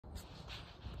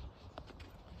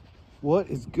What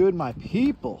is good, my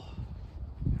people?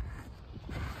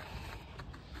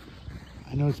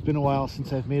 I know it's been a while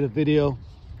since I've made a video,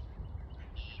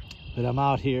 but I'm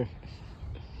out here.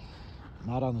 I'm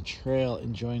out on the trail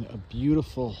enjoying a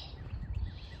beautiful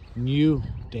new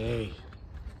day,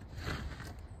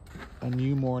 a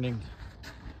new morning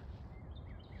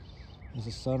as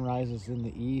the sun rises in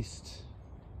the east,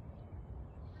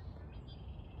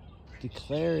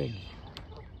 declaring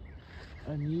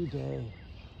a new day.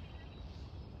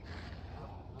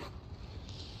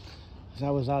 As I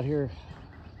was out here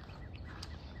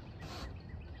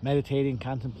meditating,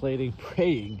 contemplating,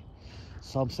 praying,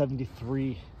 Psalm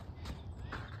 73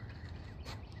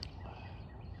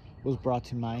 was brought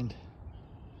to mind.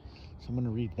 So I'm going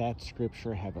to read that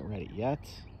scripture. I haven't read it yet,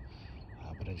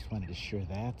 but I just wanted to share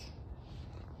that.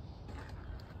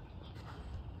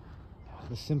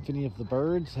 The symphony of the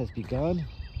birds has begun.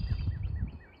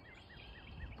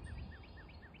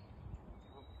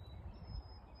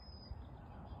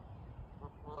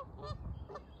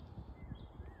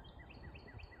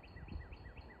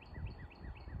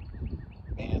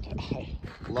 And I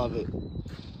love it.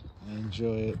 I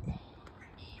enjoy it. I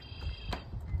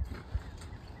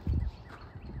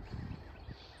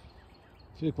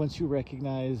feel like once you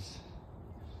recognize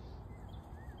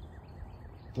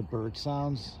the bird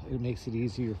sounds, it makes it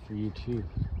easier for you to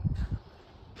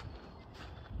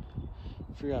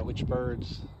figure out which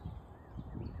birds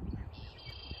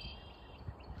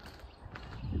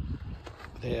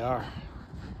they are.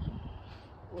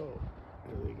 Whoa,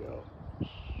 here we go.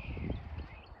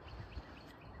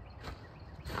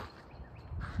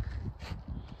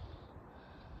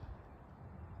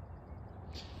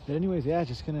 But anyways, yeah,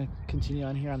 just gonna continue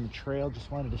on here on the trail.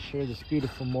 Just wanted to share this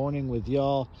beautiful morning with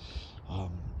y'all. I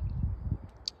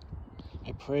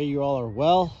pray you all are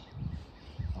well.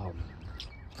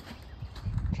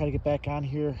 Try to get back on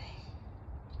here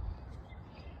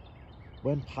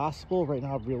when possible. Right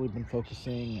now I've really been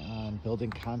focusing on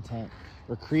building content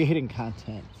or creating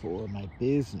content for my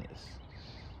business.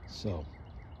 So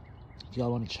if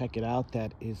y'all want to check it out,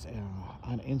 that is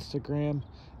on Instagram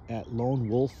at Lone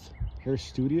Wolf Hair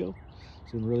Studio.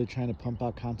 So I'm really trying to pump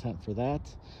out content for that.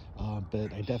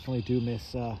 But I definitely do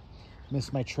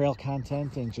miss my trail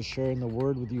content and just sharing the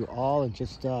word with you all, and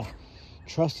just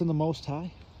trust in the Most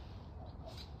High.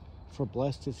 For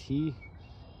blessed is he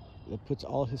that puts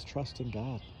all his trust in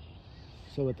God.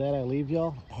 So with that, I leave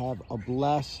y'all. Have a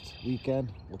blessed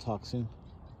weekend. We'll talk soon.